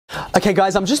Okay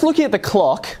guys, I'm just looking at the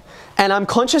clock and I'm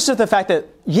conscious of the fact that,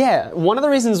 yeah, one of the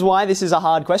reasons why this is a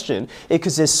hard question is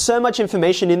because there's so much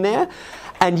information in there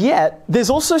and yet there's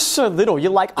also so little.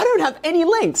 You're like, I don't have any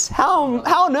lengths. How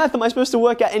on earth am I supposed to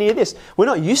work out any of this? We're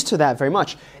not used to that very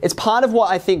much. It's part of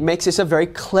what I think makes this a very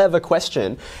clever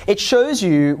question. It shows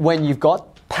you when you've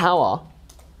got power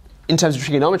in terms of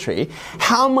trigonometry,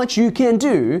 how much you can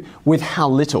do with how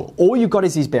little. All you've got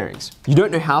is these bearings. You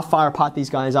don't know how far apart these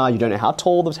guys are, you don't know how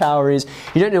tall the tower is,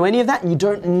 you don't know any of that, and you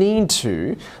don't need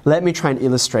to. Let me try and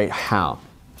illustrate how.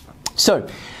 So,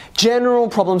 general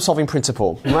problem solving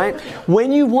principle, right?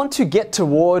 When you want to get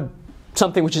toward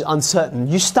something which is uncertain,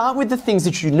 you start with the things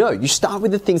that you know. You start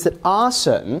with the things that are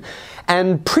certain,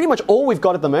 and pretty much all we've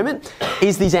got at the moment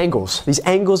is these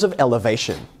angles of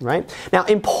elevation, right? Now,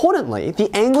 importantly,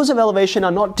 the angles of elevation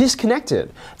are not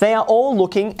disconnected. They are all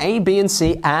looking, A, B, and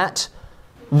C, at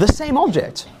the same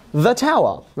object, the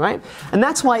tower, right? And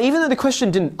that's why, even though the question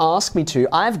didn't ask me to,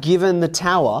 I've given the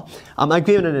tower, I've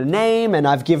given it a name and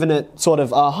I've given it sort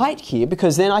of a height here,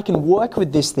 because then I can work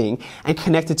with this thing and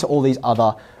connect it to all these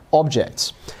other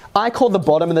objects. I call the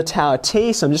bottom of the tower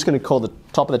T, so I'm just going to call the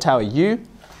top of the tower U,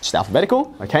 just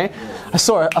alphabetical, okay? I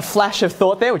saw a flash of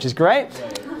thought there, which is great.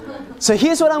 So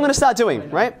here's what I'm going to start doing,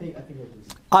 right?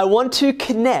 I want to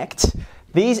connect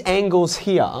these angles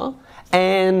here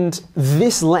and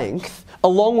this length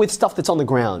along with stuff that's on the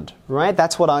ground, right?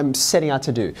 That's what I'm setting out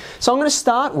to do. So I'm going to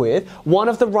start with one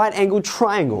of the right angled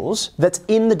triangles that's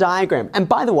in the diagram. And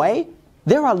by the way,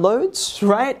 there are loads,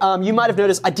 right? You might have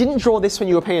noticed I didn't draw this when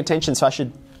you were paying attention, so I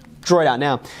should draw it out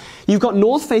now. You've got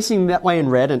north facing that way in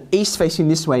red and east facing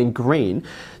this way in green.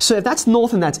 So if that's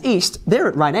north and that's east, they're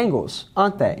at right angles,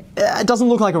 aren't they? It doesn't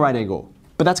look like a right angle,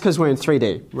 but that's because we're in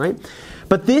 3D, right?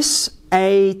 But this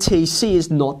ATC is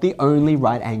not the only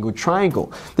right angled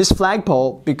triangle. This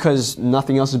flagpole, because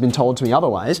nothing else has been told to me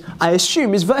otherwise, I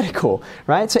assume is vertical,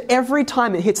 right? So every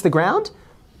time it hits the ground,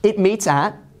 it meets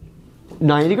at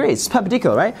 90 degrees. It's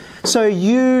perpendicular, right? So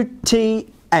UTA,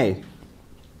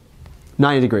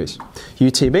 90 degrees.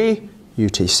 UTB,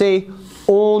 UTC,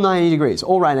 all 90 degrees,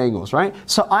 all right angles, right?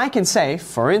 So I can say,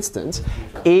 for instance,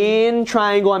 in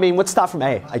triangle, let's start from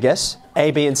A, I guess.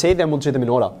 A, B, and C, then we'll do them in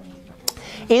order.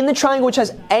 In the triangle which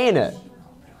has A in it,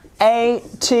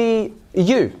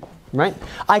 ATU, right?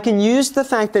 I can use the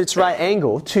fact that it's right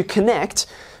angle to connect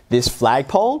this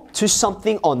flagpole to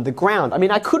something on the ground.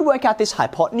 I could work out this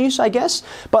hypotenuse, I guess,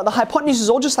 but the hypotenuse is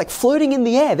all just like floating in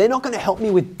the air. They're not going to help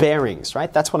me with bearings,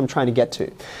 right? That's what I'm trying to get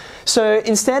to. So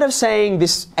instead of saying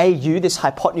this AU, this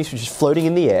hypotenuse which is floating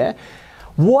in the air,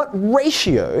 what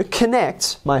ratio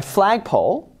connects my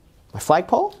flagpole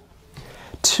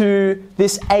to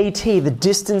this AT, the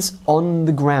distance on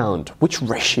the ground? Which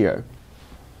ratio?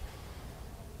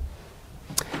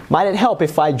 Might it help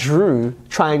if I drew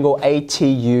triangle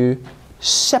ATU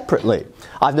separately?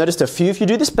 I've noticed a few of you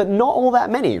do this, but not all that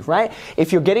many, right?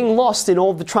 If you're getting lost in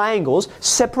all the triangles,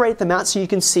 separate them out so you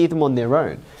can see them on their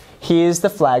own. Here's the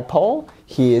flagpole,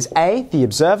 here's A, the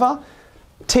observer,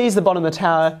 T is the bottom of the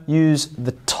tower, U's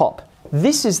the top.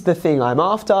 This is the thing I'm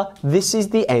after, this is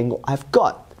the angle I've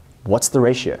got. What's the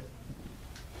ratio?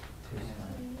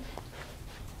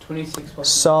 26.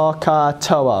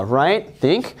 SOHCAHTOA, right?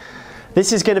 Think.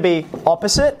 This is going to be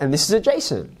opposite and this is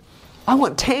adjacent. I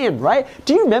want tan, right?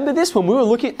 Do you remember this when we were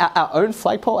looking at our own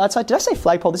flagpole outside? Did I say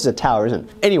flagpole? This is a tower, isn't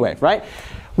it? Anyway, right?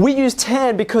 We use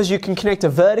tan because you can connect a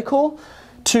vertical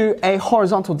to a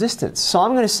horizontal distance. So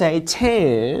I'm going to say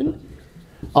tan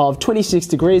of 26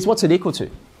 degrees. What's it equal to?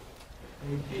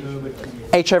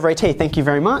 H over AT. Thank you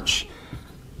very much.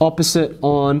 Opposite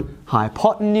on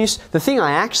hypotenuse. The thing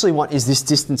I actually want is this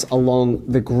distance along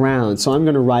the ground. So I'm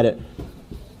going to write it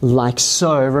like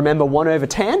so. Remember 1 over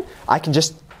tan? I can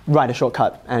just write a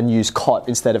shortcut and use cot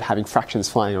instead of having fractions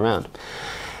flying around.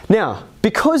 Now,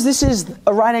 because this is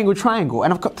a right angle triangle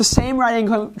and I've got the same right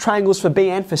angle triangles for B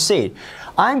and for C,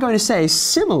 I'm going to say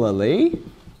similarly,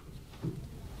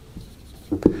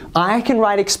 I can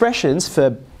write expressions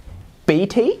for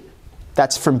BT,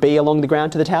 that's from B along the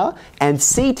ground to the tower, and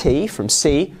CT from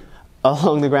C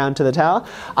along the ground to the tower.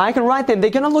 I can write them.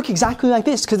 They're going to look exactly like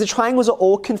this because the triangles are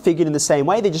all configured in the same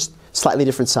way. They're just slightly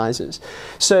different sizes.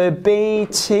 So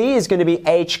BT is going to be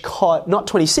H cot, not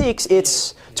 26,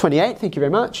 it's 28. Thank you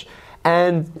very much.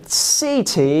 And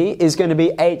CT is going to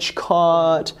be H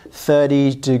cot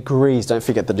 30 degrees. Don't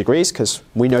forget the degrees because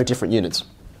we know different units.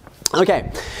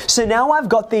 Okay, so now I've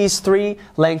got these three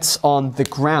lengths on the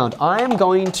ground. I am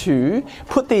going to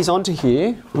put these onto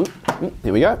here.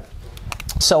 Here we go.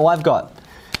 So I've got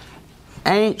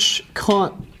H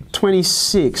cot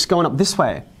 26 going up this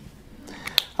way.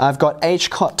 I've got H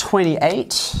cot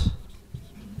 28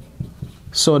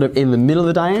 sort of in the middle of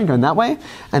the diagram, going that way.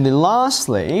 And then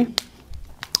lastly,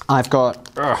 I've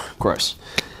got, gross,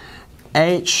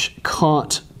 h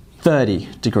cot 30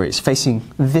 degrees, facing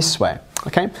this way.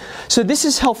 Okay, so this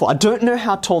is helpful. I don't know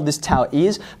how tall this tower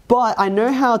is, but I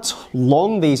know how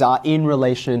long these are in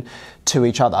relation to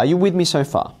each other. Are you with me so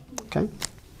far? Okay.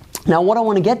 Now what I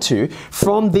want to get to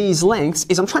from these lengths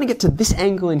is I'm trying to get to this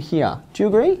angle in here. Do you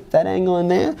agree? That angle in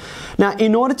there? Now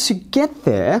in order to get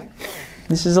there,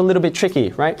 this is a little bit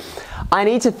tricky, right? I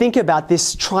need to think about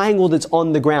this triangle that's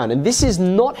on the ground. And this is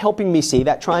not helping me see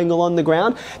that triangle on the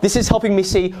ground. This is helping me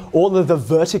see all of the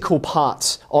vertical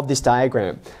parts of this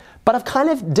diagram. But I've kind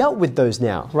of dealt with those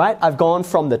now, right? I've gone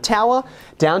from the tower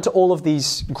down to all of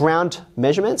these ground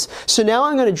measurements. So now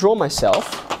I'm going to draw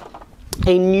myself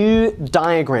a new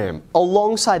diagram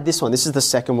alongside this one. This is the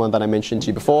second one that I mentioned to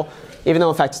you before, even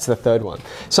though in fact it's the third one.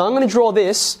 So I'm going to draw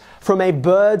this from a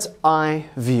bird's eye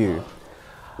view.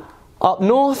 Up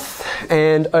north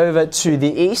and over to the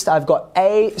east, I've got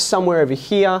A somewhere over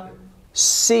here,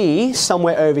 C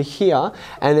somewhere over here,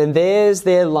 and then there's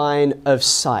their line of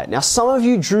sight. Now some of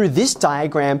you drew this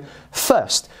diagram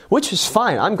first, which is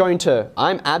fine.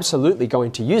 I'm absolutely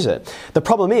going to use it. The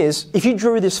problem is, if you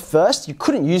drew this first, you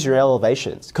couldn't use your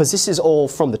elevations because this is all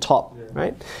from the top,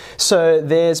 right? So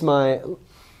there's my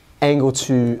angle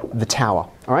to the tower,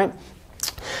 all right?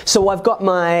 So I've got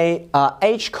my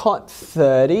h cot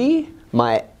 30,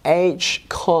 my h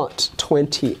cot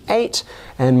 28,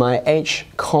 and my h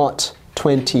cot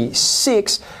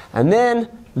 26, and then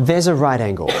there's a right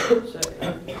angle.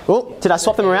 Oh, did I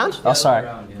swap them around? Oh, sorry.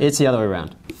 It's the other way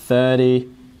around. 30,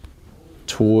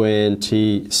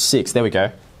 26. There we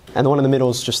go. And the one in the middle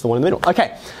is just the one in the middle.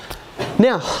 Okay.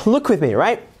 Now, look with me,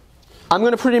 right? I'm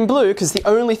going to put it in blue because the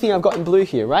only thing I've got in blue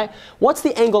here, right? What's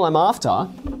the angle I'm after?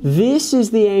 This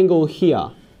is the angle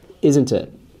here, isn't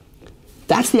it?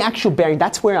 That's the actual bearing.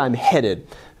 That's where I'm headed.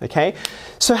 Okay?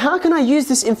 So how can I use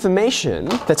this information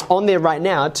that's on there right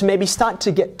now to maybe start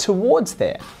to get towards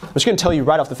there? I'm just going to tell you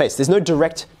right off the face. There's no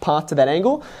direct path to that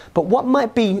angle, but what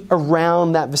might be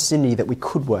around that vicinity that we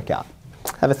could work out?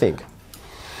 Have a think.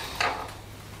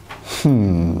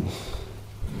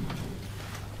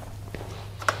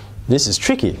 This is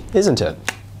tricky, isn't it?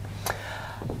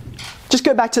 Just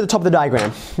go back to the top of the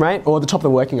diagram, right? Or the top of the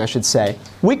working, I should say.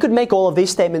 We could make all of these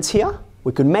statements here.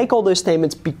 We could make all those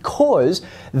statements because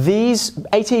these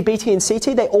AT, BT, and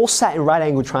CT, they all sat in right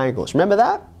angled triangles. Remember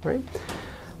that? Right?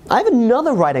 I have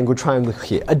another right angled triangle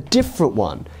here, a different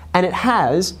one, and it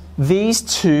has these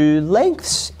two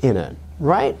lengths in it,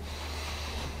 right?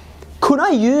 Could I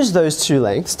use those two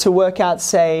lengths to work out,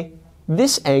 say,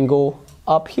 this angle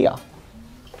up here?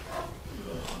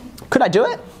 Could I do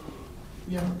it?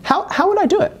 Yeah. How would I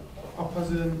do it?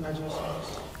 Opposite and adjacent.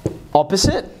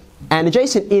 Opposite and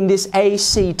adjacent in this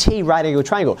ACT right angle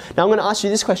triangle. Now I'm going to ask you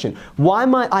this question. Why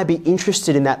might I be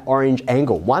interested in that orange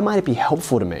angle? Why might it be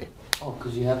helpful to me? Oh,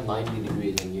 because you have 90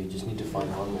 degrees and you just need to find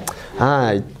one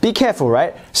more. Be careful,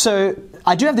 right? So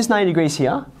I do have this 90 degrees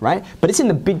here, right? But it's in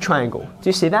the big triangle. Do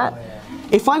you see that?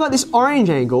 If I got this orange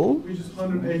angle, Which is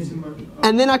 180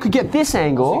 and then I could get this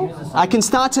angle, I can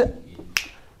start to...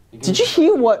 Did you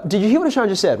hear what Sean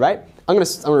just said, right? I'm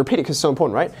gonna repeat it because it's so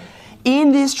important, right?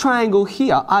 In this triangle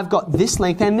here, I've got this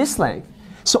length and this length.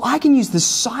 So I can use the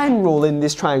sine rule in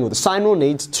this triangle. The sine rule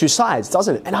needs two sides,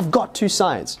 doesn't it? And I've got two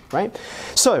sides, right?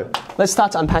 So let's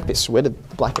start to unpack this. Where did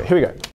the black go? Here we go.